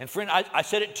word. And friend, I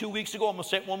said it 2 weeks ago. I'm going to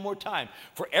say it one more time.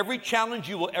 For every challenge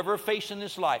you will ever face in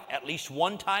this life, at least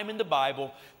one time in the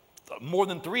Bible, more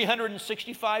than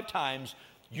 365 times,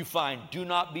 you find, do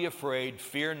not be afraid,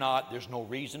 fear not, there's no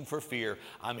reason for fear,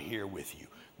 I'm here with you.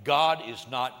 God is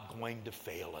not going to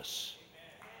fail us.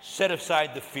 Set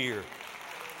aside the fear.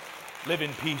 Live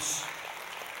in peace.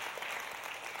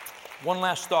 One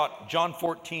last thought, John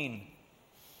 14.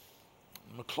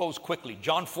 I'm going to close quickly.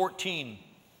 John 14,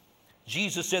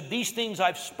 Jesus said, these things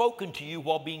I've spoken to you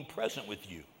while being present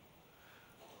with you.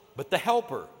 But the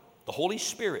Helper, the Holy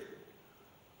Spirit,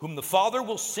 whom the Father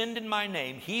will send in my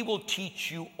name, he will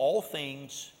teach you all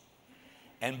things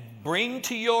and bring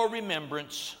to your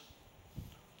remembrance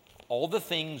all the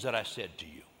things that I said to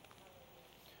you.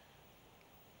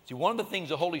 See, one of the things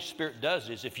the Holy Spirit does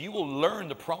is if you will learn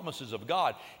the promises of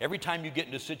God, every time you get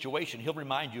into a situation, he'll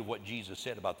remind you of what Jesus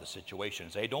said about the situation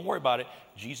and say, hey, don't worry about it.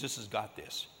 Jesus has got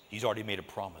this. He's already made a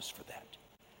promise for that.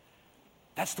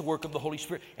 That's the work of the Holy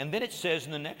Spirit. And then it says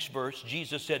in the next verse,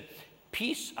 Jesus said,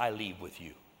 peace I leave with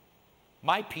you.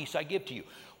 My peace I give to you.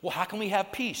 Well, how can we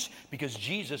have peace? Because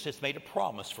Jesus has made a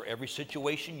promise for every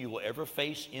situation you will ever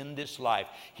face in this life.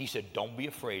 He said, don't be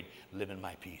afraid, live in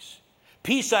my peace.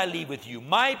 Peace I leave with you.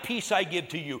 My peace I give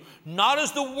to you. Not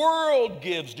as the world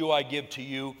gives do I give to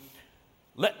you.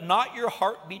 Let not your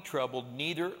heart be troubled,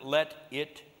 neither let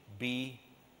it be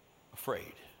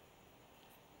afraid.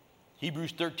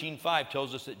 Hebrews 13:5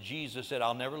 tells us that Jesus said,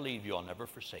 I'll never leave you, I'll never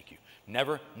forsake you.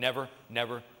 Never, never,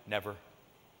 never, never,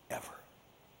 ever.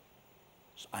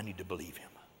 So I need to believe him.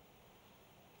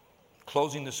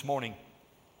 Closing this morning,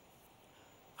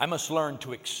 I must learn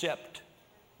to accept,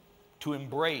 to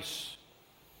embrace,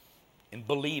 and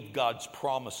believe God's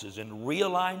promises and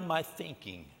realign my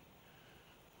thinking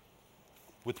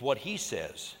with what he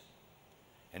says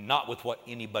and not with what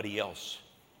anybody else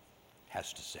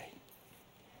has to say.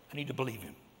 I need to believe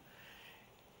him.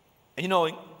 And you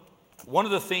know, one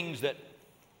of the things that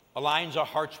aligns our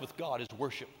hearts with God is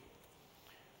worship.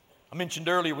 I mentioned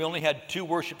earlier we only had 2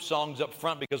 worship songs up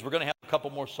front because we're going to have a couple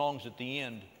more songs at the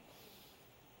end.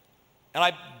 And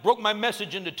I broke my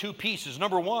message into 2 pieces.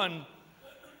 Number 1,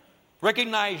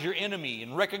 recognize your enemy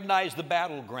and recognize the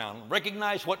battleground.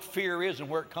 Recognize what fear is and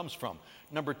where it comes from.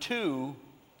 Number 2,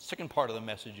 second part of the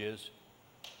message is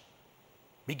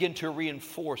begin to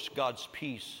reinforce God's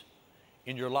peace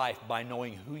in your life by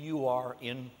knowing who you are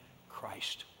in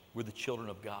Christ. We're the children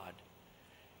of God.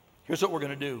 Here's what we're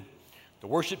going to do. The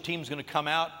worship team is going to come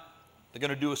out. They're going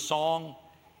to do a song.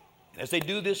 And as they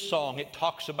do this song, it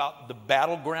talks about the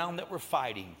battleground that we're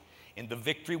fighting and the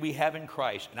victory we have in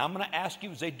Christ. And I'm going to ask you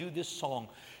as they do this song,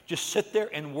 just sit there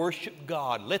and worship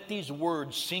God. Let these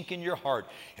words sink in your heart.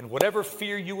 And whatever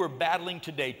fear you are battling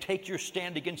today, take your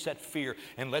stand against that fear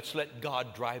and let's let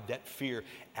God drive that fear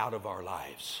out of our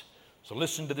lives. So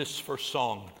listen to this first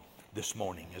song this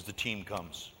morning as the team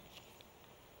comes.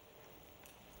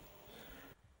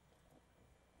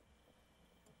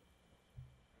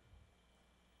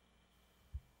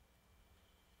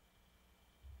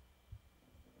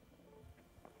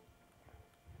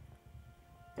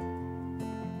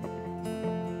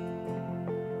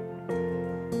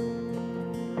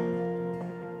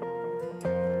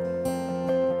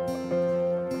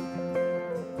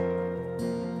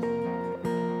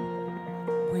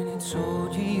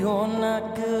 Told you you're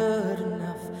not good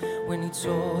enough, when he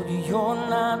told you you're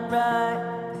not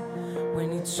right,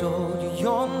 when he told you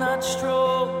you're not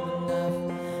strong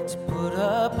enough to put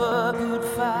up a good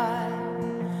fight,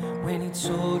 when he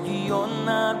told you you're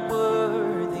not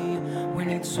worthy, when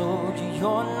he told you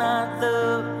you're not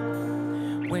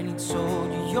loved, when he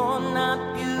told you you're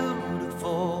not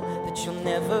beautiful, that you'll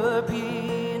never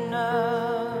be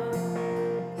enough.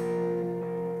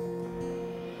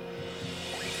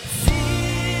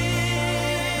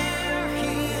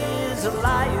 A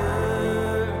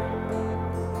liar,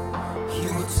 he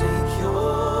will take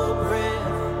your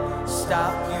breath,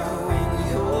 stop you in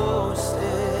your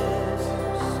steps.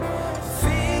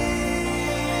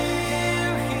 Fear,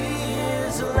 he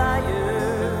is a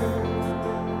liar,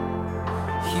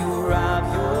 he will rob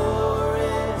your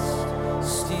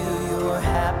rest, steal your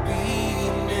happiness.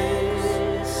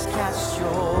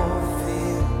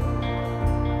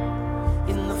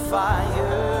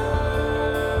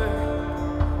 fire,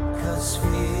 'cause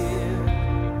fear,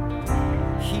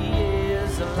 he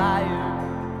is a liar.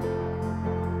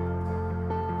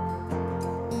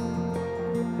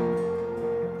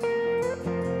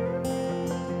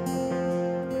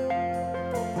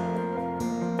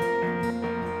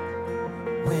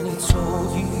 When he told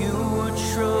you you were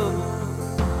trouble,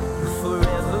 you'll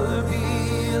forever be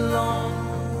alone.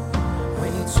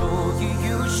 When he told you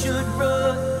you should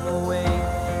run away,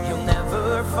 you'll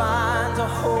never find a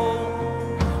home.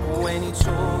 When he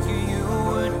told you you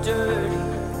were dirty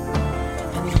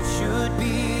and you should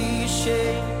be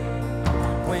ashamed.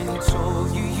 When he told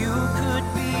you you could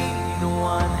be the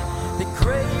one that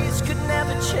grace could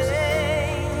never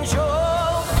change.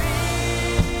 Oh,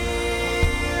 fear,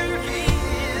 he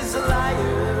is a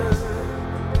liar.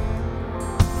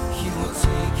 He will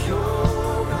take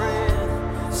your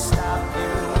breath, stop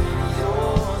you in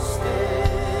your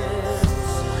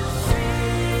steps.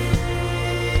 Fear,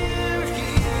 he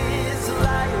is a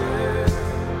liar.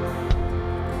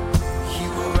 He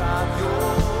will rob your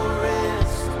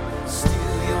rest,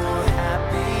 steal your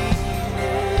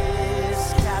happiness,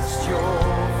 cast your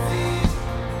feet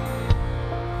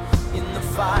in the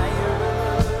fire.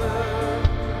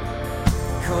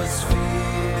 'Cause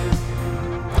fear,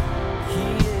 he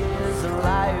is a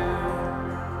liar.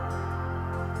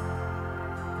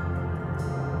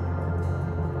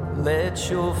 Let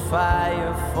your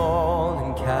fire fall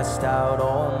and cast out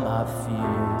all my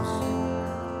fears.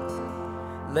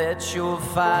 Let your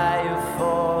fire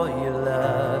fall, your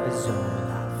love is all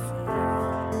I fear.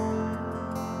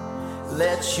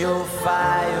 Let your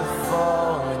fire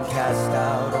fall and cast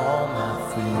out all my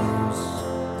fears.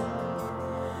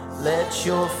 Let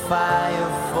your fire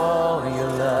fall,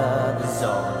 your love is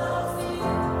all I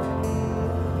fear.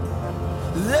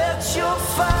 Let your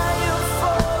fire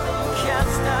fall and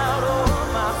cast out all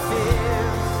my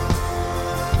fears.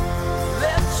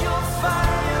 Let your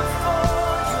fire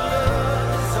fall, your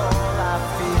love is all I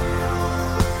feel.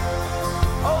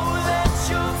 Oh, let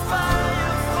your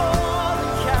fire fall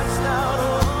and cast out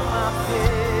all my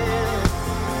fears.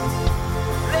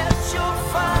 Let your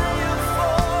fire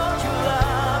fall, your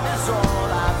love is all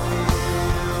I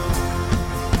feel.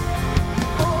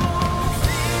 Oh,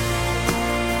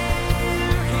 fear,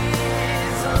 he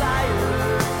is a liar.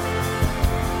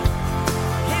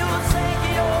 He will take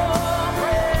your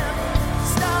breath,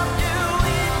 stop you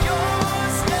in your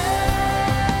steps.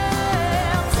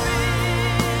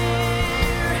 Fear,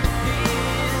 he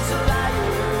is a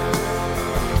liar.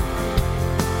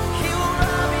 He will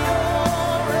rob your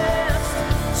rest,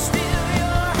 steal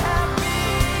your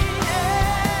happiness,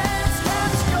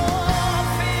 cast your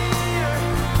fear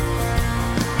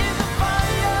in the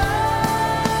fire.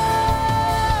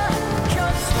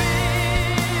 'Cause fear,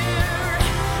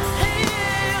 he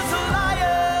is a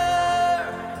liar.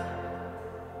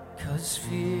 'Cause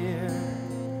fear,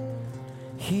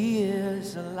 he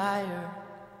is a liar.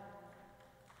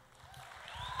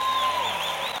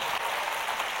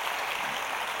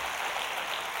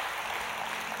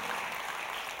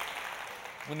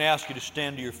 I'm going to ask you to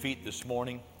stand to your feet this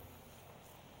morning.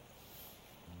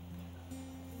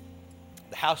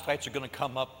 The house lights are going to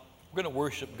come up. We're going to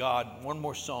worship God. One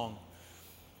more song.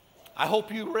 I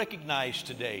hope you recognize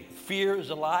today, fear is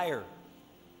a liar.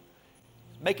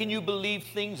 It's making you believe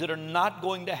things that are not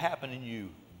going to happen in you,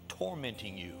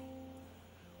 tormenting you.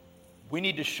 We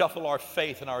need to shuffle our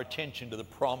faith and our attention to the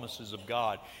promises of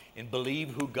God and believe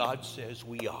who God says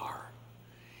we are.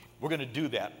 We're going to do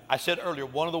that. I said earlier,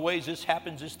 one of the ways this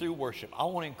happens is through worship. I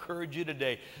want to encourage you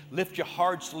today. Lift your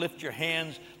hearts, lift your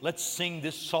hands. Let's sing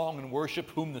this song and worship.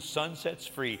 Whom the Son sets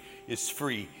free is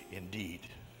free indeed.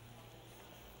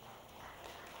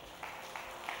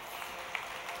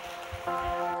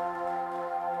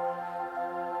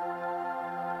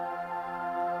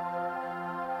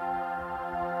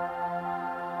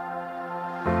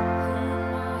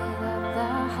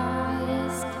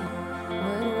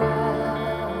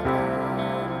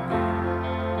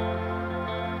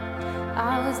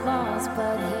 I was lost,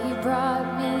 but he brought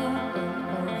me in.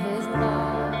 Oh, his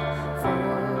love for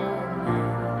me.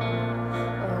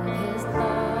 Oh, his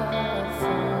love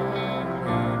for me.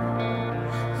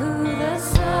 Who the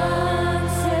Son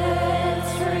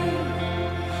sets free,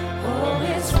 oh,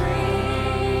 is free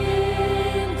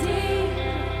indeed.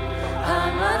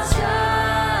 I'm a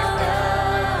child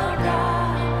of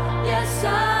God. Yes, I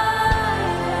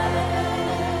am.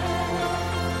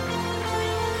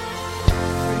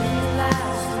 Free at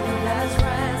last, free as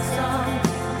ransom.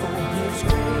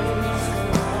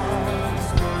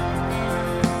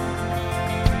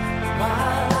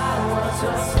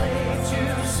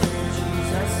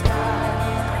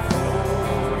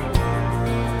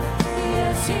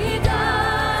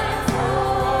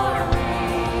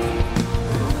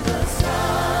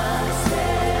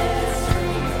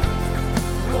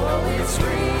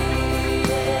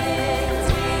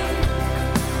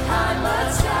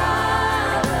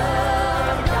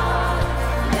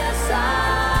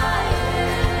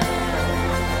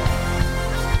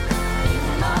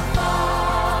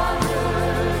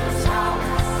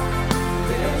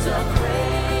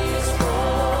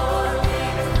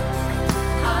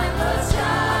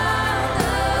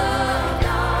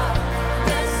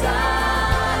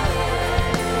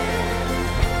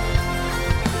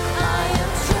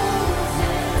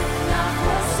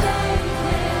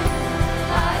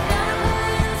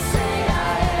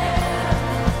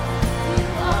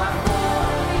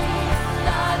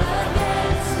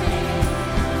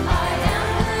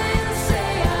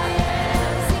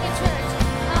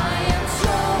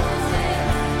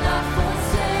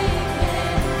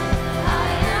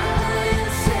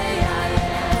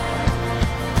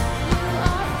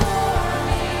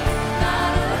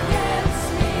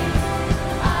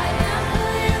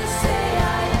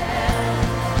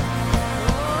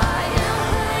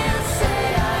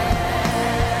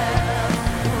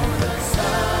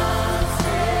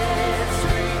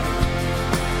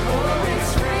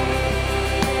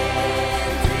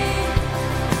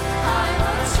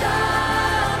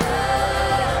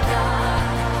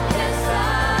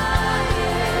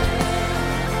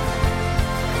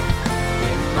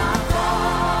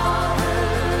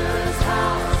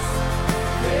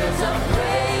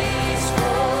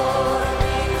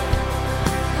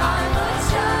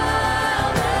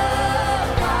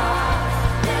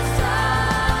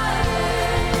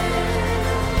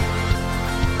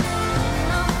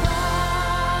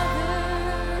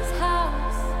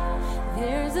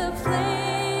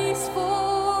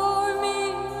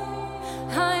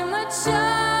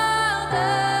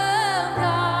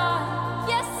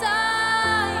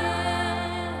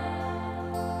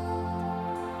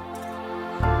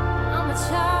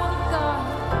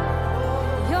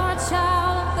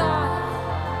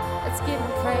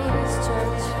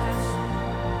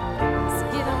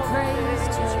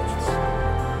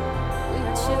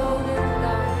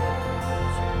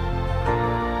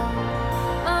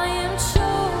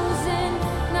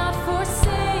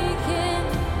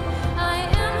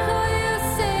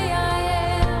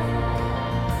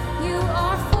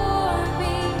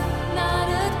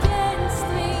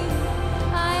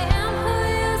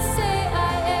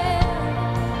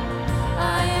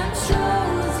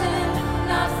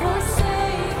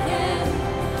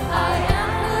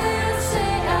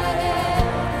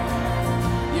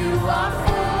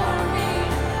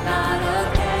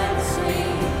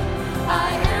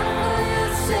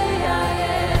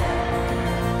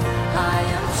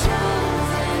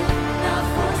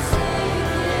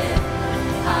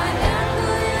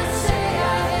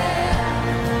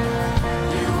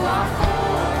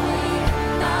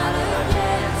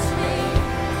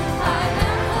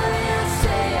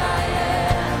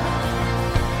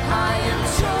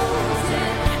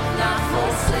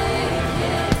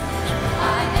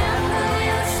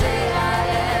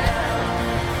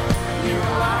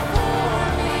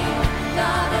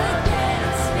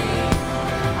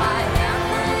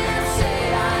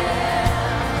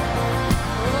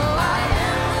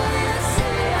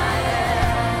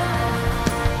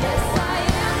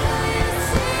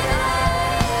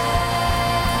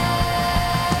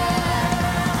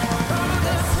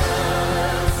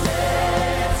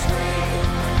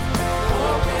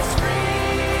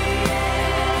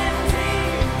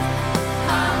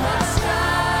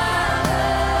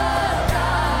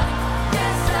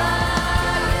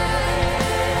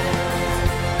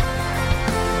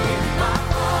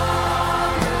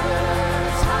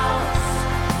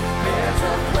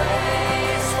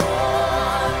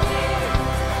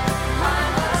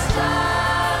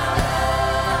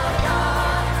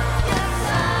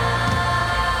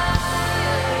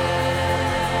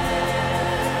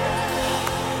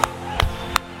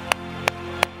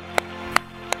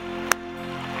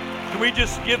 we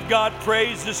just give God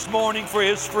praise this morning for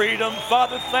His freedom?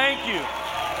 Father, thank you.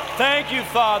 Thank you,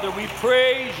 Father. We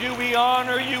praise you, we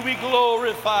honor you, we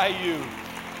glorify you.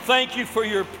 Thank you for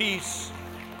your peace.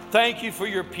 Thank you for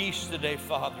your peace today,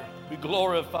 Father. We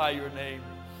glorify your name.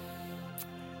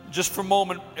 Just for a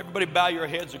moment, everybody bow your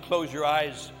heads and close your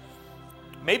eyes.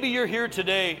 Maybe you're here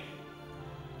today,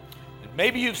 and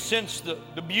maybe you've sensed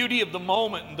the beauty of the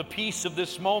moment and the peace of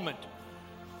this moment.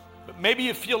 But maybe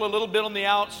you feel a little bit on the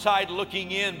outside looking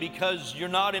in because you're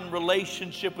not in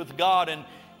relationship with God and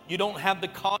you don't have the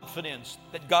confidence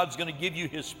that God's going to give you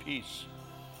His peace.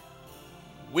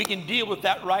 We can deal with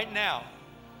that right now.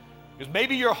 Because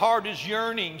maybe your heart is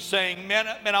yearning, saying, man,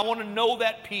 I want to know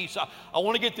that peace. I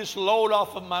want to get this load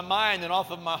off of my mind and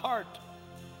off of my heart.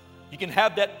 You can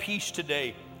have that peace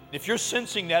today. If you're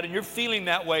sensing that and you're feeling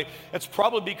that way, it's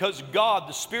probably because God,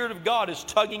 the Spirit of God, is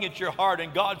tugging at your heart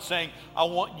and God's saying, I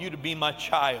want you to be my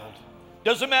child.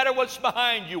 Doesn't matter what's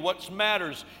behind you. What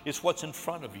matters is what's in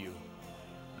front of you.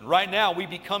 And right now, we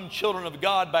become children of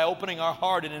God by opening our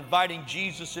heart and inviting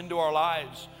Jesus into our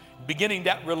lives, beginning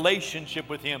that relationship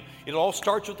with Him. It all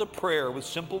starts with a prayer, with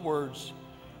simple words.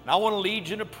 And I want to lead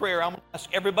you in a prayer. I'm going to ask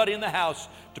everybody in the house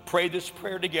to pray this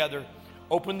prayer together.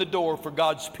 Open the door for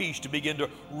God's peace to begin to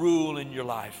rule in your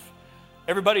life.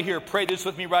 Everybody here, pray this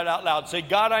with me right out loud. Say,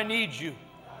 God, I need you.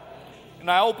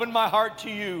 And I open my heart to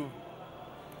you.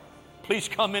 Please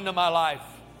come into my life.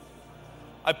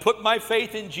 I put my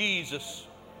faith in Jesus.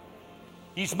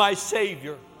 He's my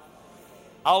Savior.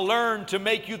 I'll learn to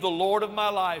make you the Lord of my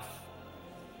life.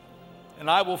 And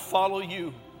I will follow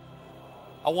you.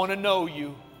 I want to know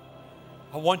you.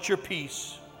 I want your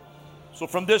peace. So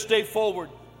from this day forward,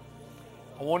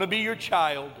 I want to be your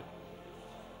child,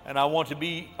 and I want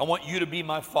you to be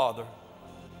my Father.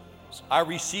 So I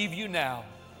receive you now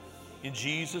in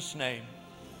Jesus' name.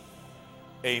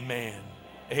 Amen.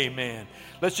 Amen.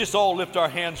 Let's just all lift our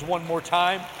hands one more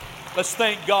time. Let's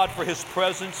thank God for His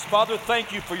presence. Father,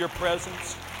 thank you for your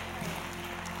presence.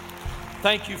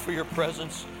 Thank you for your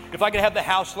presence. If I could have the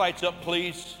house lights up,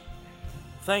 please.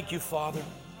 Thank you, Father.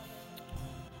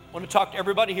 I want to talk to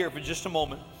everybody here for just a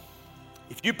moment.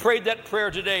 If you prayed that prayer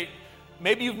today,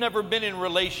 maybe you've never been in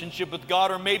relationship with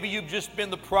God, or maybe you've just been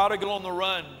the prodigal on the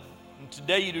run, and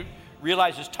today you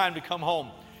realize it's time to come home.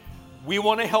 We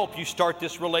want to help you start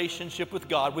this relationship with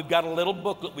God. We've got a little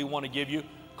booklet we want to give you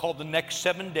called The Next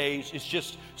 7 Days. It's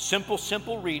just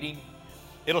simple reading.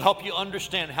 It'll help you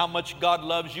understand how much God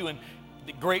loves you and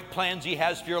the great plans He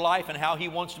has for your life and how He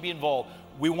wants to be involved.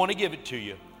 We want to give it to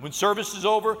you. When service is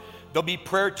over, there'll be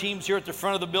prayer teams here at the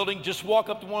front of the building. Just walk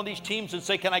up to one of these teams and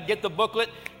say, can I get the booklet?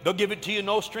 They'll give it to you,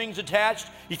 no strings attached.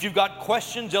 If you've got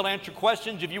questions, they'll answer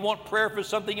questions. If you want prayer for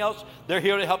something else, they're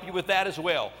here to help you with that as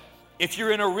well. If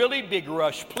you're in a really big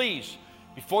rush, please,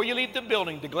 before you leave the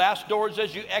building, the glass doors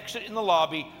as you exit in the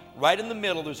lobby, right in the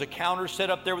middle, there's a counter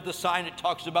set up there with a sign that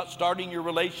talks about starting your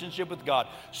relationship with God.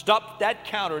 Stop that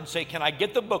counter and say, can I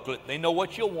get the booklet? They know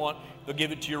what you'll want. They'll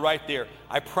give it to you right there.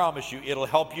 I promise you, it'll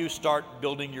help you start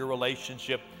building your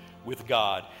relationship with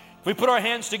God. If we put our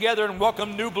hands together and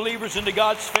welcome new believers into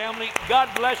God's family, God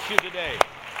bless you today.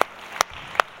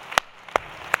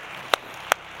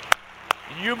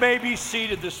 You may be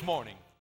seated this morning.